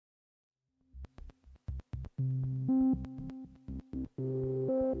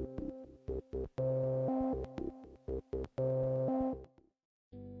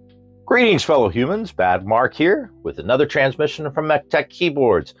Greetings, fellow humans. Bad Mark here with another transmission from Metre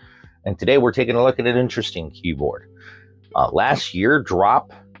Keyboards. And today we're taking a look at an interesting keyboard. Last year,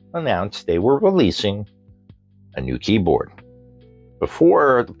 Drop announced they were releasing a new keyboard.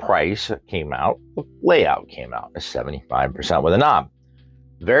 Before the price came out, the layout came out, a 75% with a knob.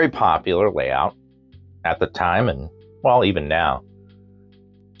 Very popular layout at the time and, well, even now.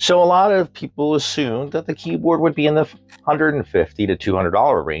 So a lot of people assumed that the keyboard would be in the $150 to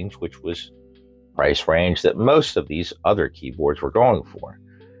 $200 range, which was price range that most of these other keyboards were going for.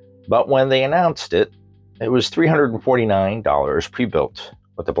 But when they announced it, it was $349 pre-built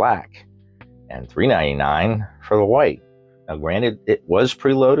with the black and $399 for the white. Now granted, it was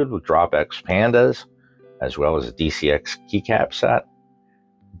preloaded with Drop X Pandas as well as a DCX keycap set,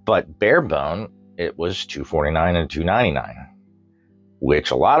 but bare bone, it was $249 and $299.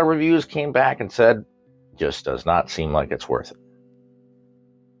 Which a lot of reviews came back and said, just does not seem like it's worth it.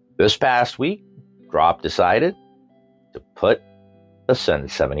 This past week, Drop decided to put the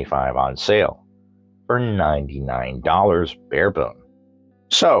Sense75 on sale for $99 bare bone.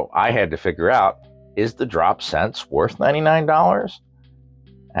 So I had to figure out, is the Drop Sense worth $99?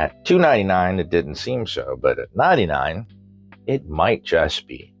 At $299, it didn't seem so, but at $99, it might just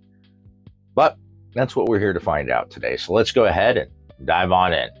be. But that's what we're here to find out today. So let's go ahead and dive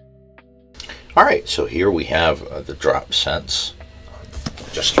on in. All right, so here we have the Drop Sense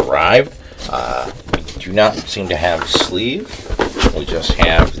just arrived. We do not seem to have a sleeve. We just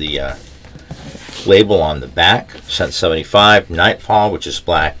have the label on the back, Sense75 Nightfall, which is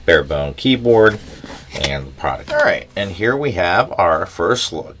black bare bone keyboard, and the product. All right, and here we have our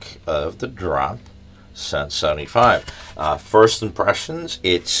first look of the Drop Sense75. First impressions,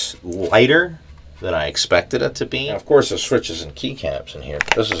 it's lighter than I expected it to be. Now, of course, there's switches and keycaps in here.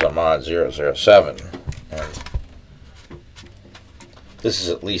 This is a mod 007, and this is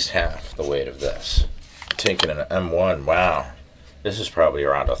at least half the weight of this. Taking an M1, wow. This is probably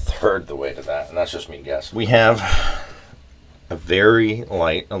around a third the weight of that, and that's just me guessing. We have a very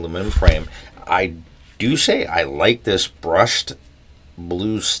light aluminum frame. I do say I like this brushed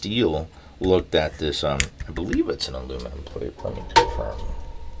blue steel look that this, I believe it's an aluminum plate. Let me confirm.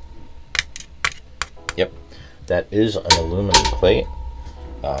 Yep, that is an aluminum plate,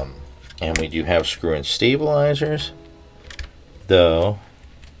 and we do have screw-in stabilizers, though.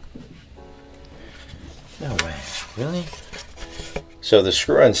 No way, really? So the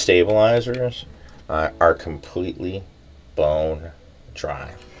screw-in stabilizers are completely bone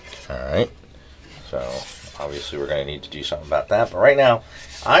dry. All right, so obviously we're going to need to do something about that. But right now,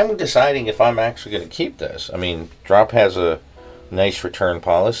 I'm deciding if I'm actually going to keep this. I mean, Drop has a nice return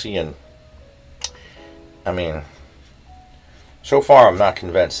policy, and I mean, so far I'm not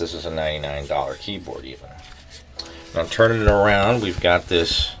convinced this is a $99 keyboard even. Now turning it around, we've got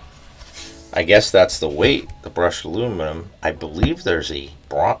this, I guess that's the weight, the brushed aluminum. I believe there's a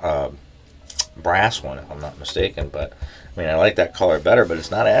brass one if I'm not mistaken, but I mean, I like that color better, but it's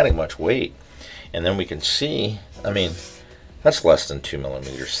not adding much weight. And then we can see, I mean, that's less than 2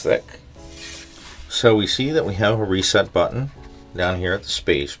 millimeters thick. So we see that we have a reset button down here at the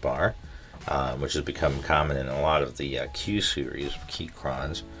space bar. Which has become common in a lot of the Q series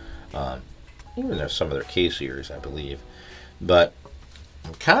Keycrons, even there's some of their K series, I believe. But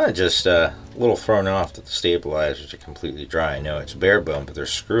I'm kind of just a little thrown off that the stabilizers are completely dry. I know it's bare bone, but they're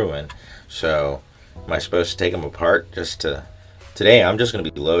screw-in. So am I supposed to take them apart just to? Today I'm just going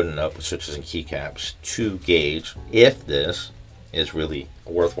to be loading it up with switches and keycaps to gauge if this is really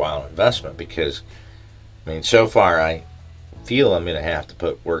a worthwhile investment. Because I mean, so far I feel I'm going to have to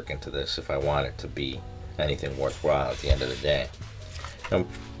put work into this if I want it to be anything worthwhile at the end of the day. And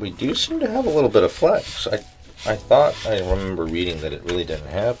we do seem to have a little bit of flex. I thought I remember reading that it really didn't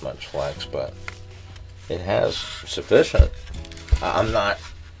have much flex, but it has sufficient. I'm not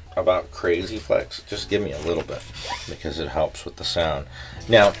about crazy flex. Just give me a little bit because it helps with the sound.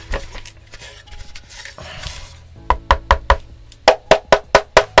 Now,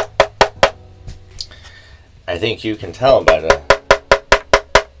 I think you can tell by the,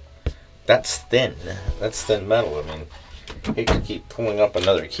 that's thin metal. I mean, I hate to keep pulling up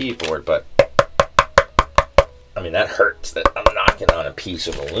another keyboard, but I mean, that hurts that I'm knocking on a piece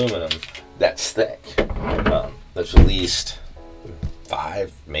of aluminum that's thick. That's at least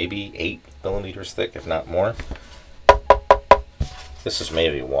 5, maybe 8 millimeters thick, if not more. This is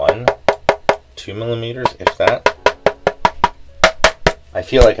maybe 1, 2 millimeters, if that. I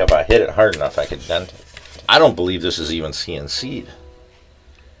feel like if I hit it hard enough, I could dent it. I don't believe this is even CNC'd.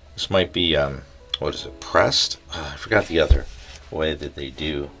 This might be what is it, pressed? I forgot the other way that they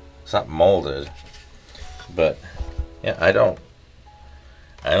do. It's not molded, but yeah, I don't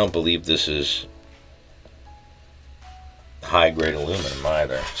believe this is high grade aluminum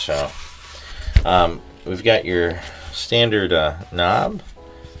either. So we've got your standard knob.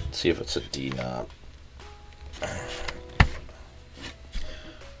 Let's see if it's a D knob.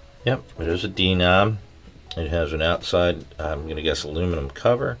 Yep, it is a D knob. It has an outside, I'm going to guess, aluminum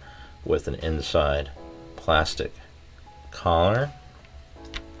cover with an inside plastic collar.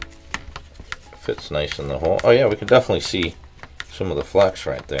 Fits nice in the hole. Oh yeah, we can definitely see some of the flex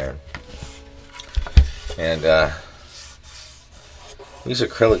right there. And these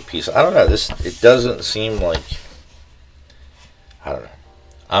acrylic pieces, I don't know, it doesn't seem like, I don't know.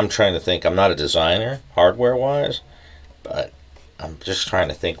 I'm trying to think, I'm not a designer, hardware wise, but I'm just trying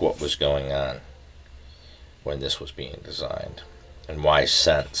to think what was going on when this was being designed. And why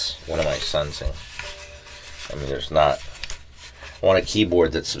sense? What am I sensing? I mean, there's not, I want a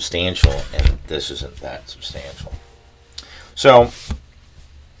keyboard that's substantial, and this isn't that substantial. So,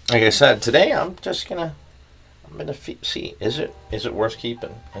 like I said, today I'm gonna see, is it worth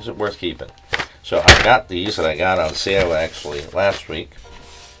keeping? Is it worth keeping? So I got these that I got on sale actually last week.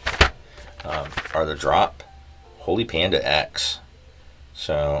 Are the Drop Holy Panda X.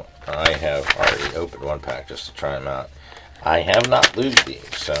 So I have already opened one pack just to try them out. I have not lubed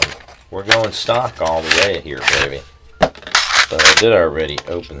these, so we're going stock all the way here, baby. But I did already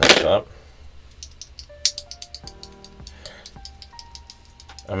open this up.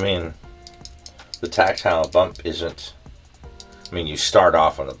 I mean, the tactile bump isn't, I mean, you start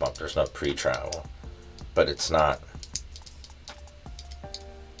off on the bump, there's no pre-travel, but it's not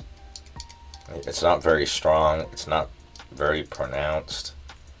very strong, it's not very pronounced,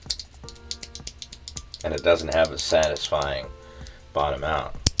 and it doesn't have a satisfying bottom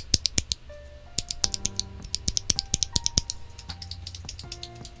out.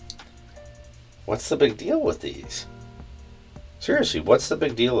 What's the big deal with these? Seriously, what's the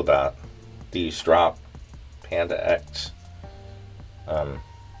big deal about these Drop Panda X?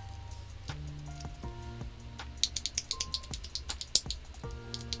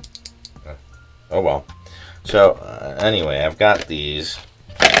 Oh well. So anyway, I've got these,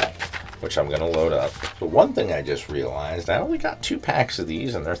 which I'm going to load up. But one thing I just realized, I only got 2 packs of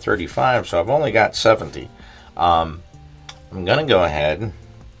these, and they're 35, so I've only got 70. I'm going to go ahead,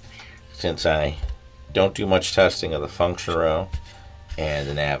 since I don't do much testing of the function row and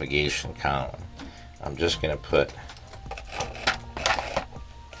the navigation column, I'm just going to put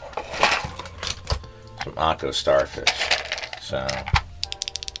some Akko Starfish. So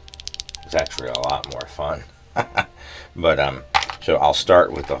it's actually a lot more fun. But so I'll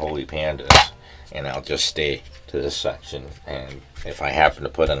start with the Holy Pandas, and I'll just stay to this section, and if I happen to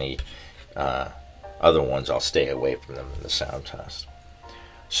put any other ones, I'll stay away from them in the sound test.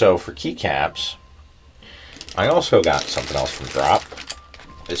 So for keycaps, I also got something else from Drop.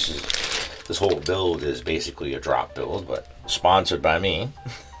 This whole build is basically a Drop build, but sponsored by me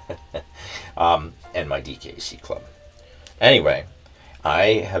and my DKC club. Anyway,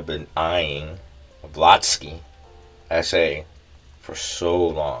 I have been eyeing Oblotzky SA for so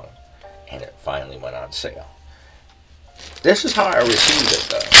long, and it finally went on sale. This is how I received it,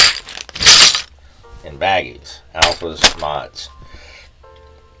 though. In baggies, alphas, mods.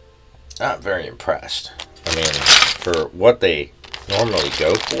 Not very impressed. I mean, for what they normally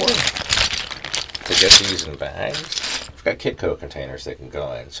go for, to get these in bags, I've got Kitco containers they can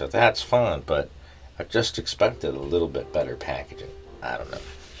go in, so that's fun, but I just expected a little bit better packaging. I don't know.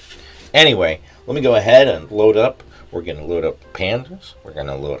 Anyway, let me go ahead and load up. We're going to load up the Pandas. We're going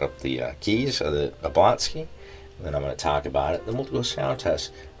to load up the keys of the Oblotzky. And then I'm going to talk about it. Then we'll do a sound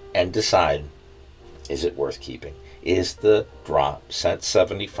test and decide, is it worth keeping? Is the Drop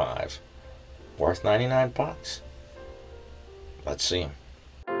Sense75 worth 99 bucks? Let's see.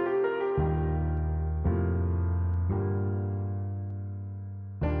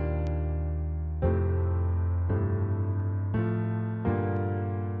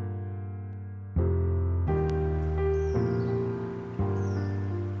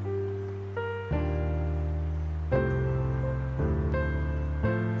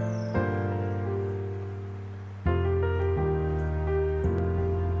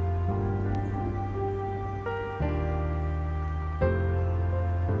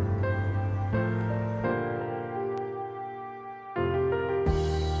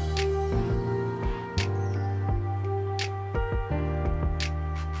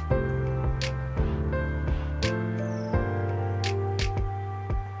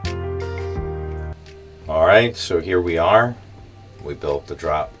 Alright, so here we are. We built the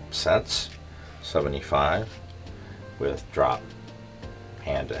Drop Sense. Sense75 with Drop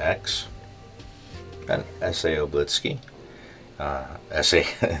Panda X and SA Oblotzky. SA,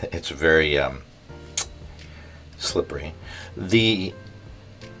 it's very slippery. The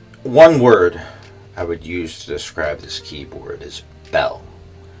one word I would use to describe this keyboard is bell,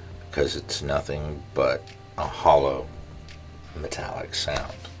 because it's nothing but a hollow metallic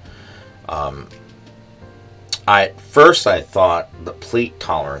sound. At first I thought the plate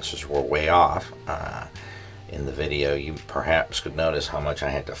tolerances were way off. In the video you perhaps could notice how much I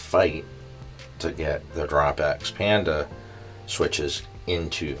had to fight to get the Drop X Panda switches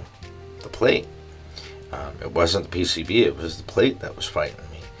into the plate. It wasn't the PCB, it was the plate that was fighting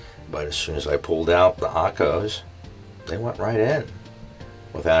me. But as soon as I pulled out the Akos, they went right in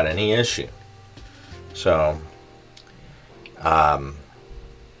without any issue. So I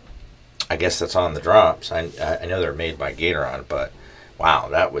guess that's on the drops. I know they're made by Gatoron, but wow,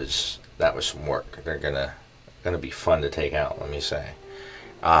 that was some work. They're gonna be fun to take out, let me say.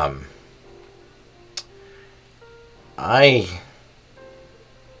 I'm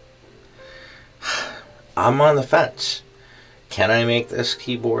on the fence. Can I make this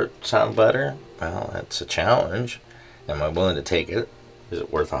keyboard sound better? Well, that's a challenge. Am I willing to take it? Is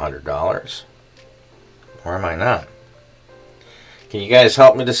it worth $100? Or am I not? Can you guys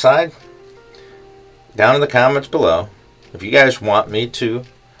help me decide? Down in the comments below, if you guys want me to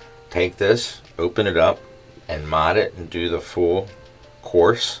take this, open it up, and mod it and do the full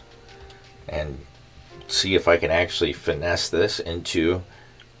course, and see if I can actually finesse this into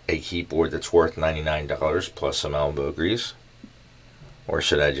a keyboard that's worth $99 plus some elbow grease, or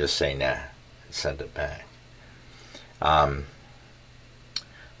should I just say nah and send it back? I'm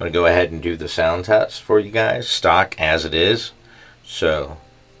going to go ahead and do the sound test for you guys, stock as it is, so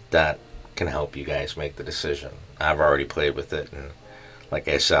that can help you guys make the decision. I've already played with it, and like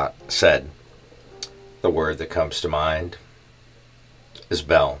I said, the word that comes to mind is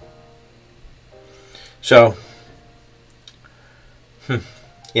bell. So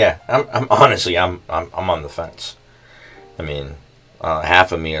yeah, I'm honestly I'm on the fence. I mean,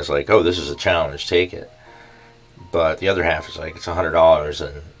 half of me is like, oh, this is a challenge, take it. But the other half is like, it's $100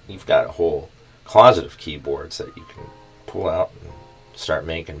 and you've got a whole closet of keyboards that you can pull out and start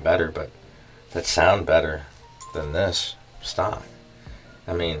making better, but that sound better than this stock.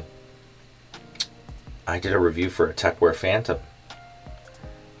 I mean, I did a review for a Techwear Phantom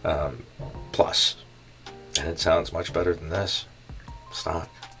Plus, and it sounds much better than this stock.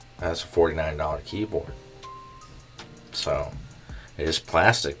 That's a $49 keyboard. So it is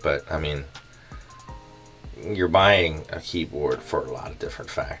plastic, but I mean, you're buying a keyboard for a lot of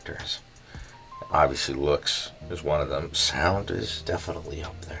different factors. Obviously looks is one of them. Sound is definitely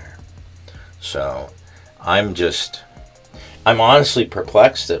up there. So I'm honestly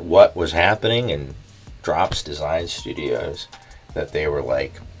perplexed at what was happening in Drop's design studios, that they were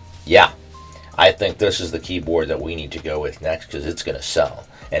like, yeah, I think this is the keyboard that we need to go with next because it's going to sell,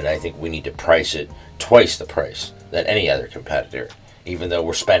 and I think we need to price it twice the price than any other competitor, even though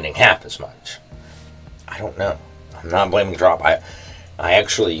we're spending half as much. I don't know. I'm not blaming Drop. I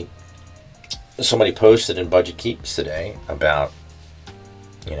actually, somebody posted in Budget Keeps today about,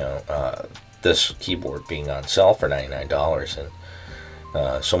 you know, this keyboard being on sale for $99,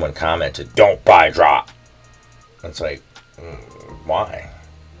 and someone commented, "Don't buy Drop." It's like, why?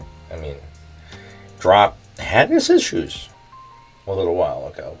 I mean, Drop had its issues a little while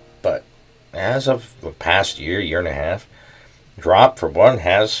ago, but as of the past year and a half, Drop, for one,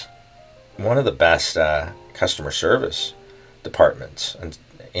 has one of the best customer service departments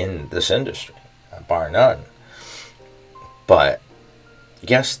in this industry, bar none. But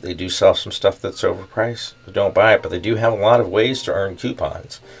yes, they do sell some stuff that's overpriced. Don't buy it, but they do have a lot of ways to earn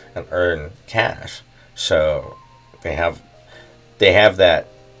coupons and earn cash. So they have that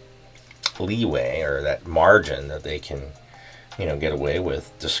leeway or that margin that they can, you know, get away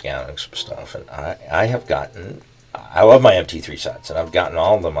with discounting some stuff. And I love my MT3 sets, and I've gotten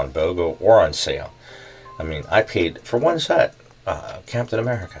all of them on BOGO or on sale. I mean, I paid for one set, Captain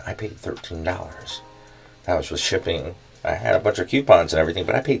America, I paid $13. That was with shipping. I had a bunch of coupons and everything,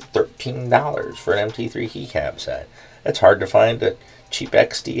 but I paid $13 for an MT3 keycap set. It's hard to find a cheap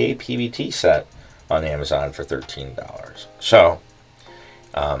XDA PVT set on Amazon for $13. So,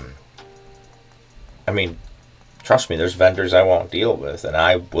 I mean, trust me, there's vendors I won't deal with, and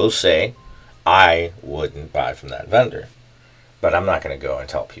I will say I wouldn't buy from that vendor. But I'm not going to go and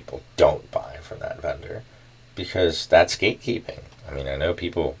tell people don't buy from that vendor, because that's gatekeeping. I mean, I know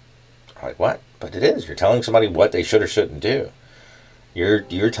people are like, what? But it is. You're telling somebody what they should or shouldn't do.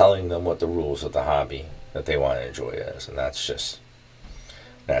 You're telling them what the rules of the hobby that they want to enjoy is, and that's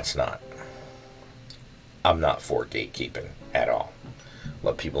not I'm not for gatekeeping at all.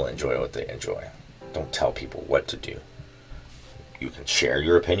 Let people enjoy what they enjoy. Don't tell people what to do. You can share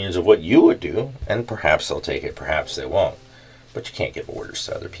your opinions of what you would do, and perhaps they'll take it, perhaps they won't. But you can't give orders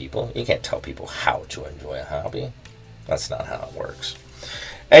to other people. You can't tell people how to enjoy a hobby. That's not how it works.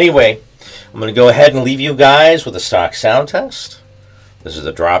 Anyway, I'm going to go ahead and leave you guys with a stock sound test. This is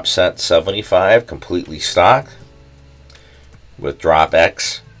the Drop Sense75, completely stock, with Drop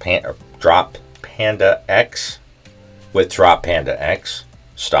Panda X, with Drop Panda X,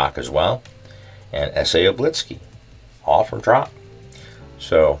 stock as well, and SA Oblotzky, all from Drop.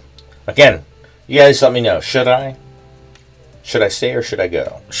 So, again, you guys let me know, should I stay or should I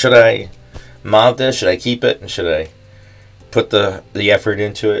go? Should I mod this? Should I keep it? And should I put the effort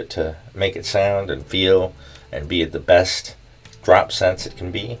into it to make it sound and feel and be the best Drop Sense it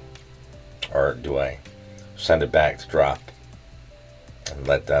can be? Or do I send it back to Drop and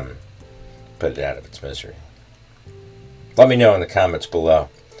let them put it out of its misery? Let me know in the comments below.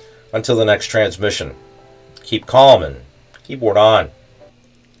 Until the next transmission, keep calm and keyboard on.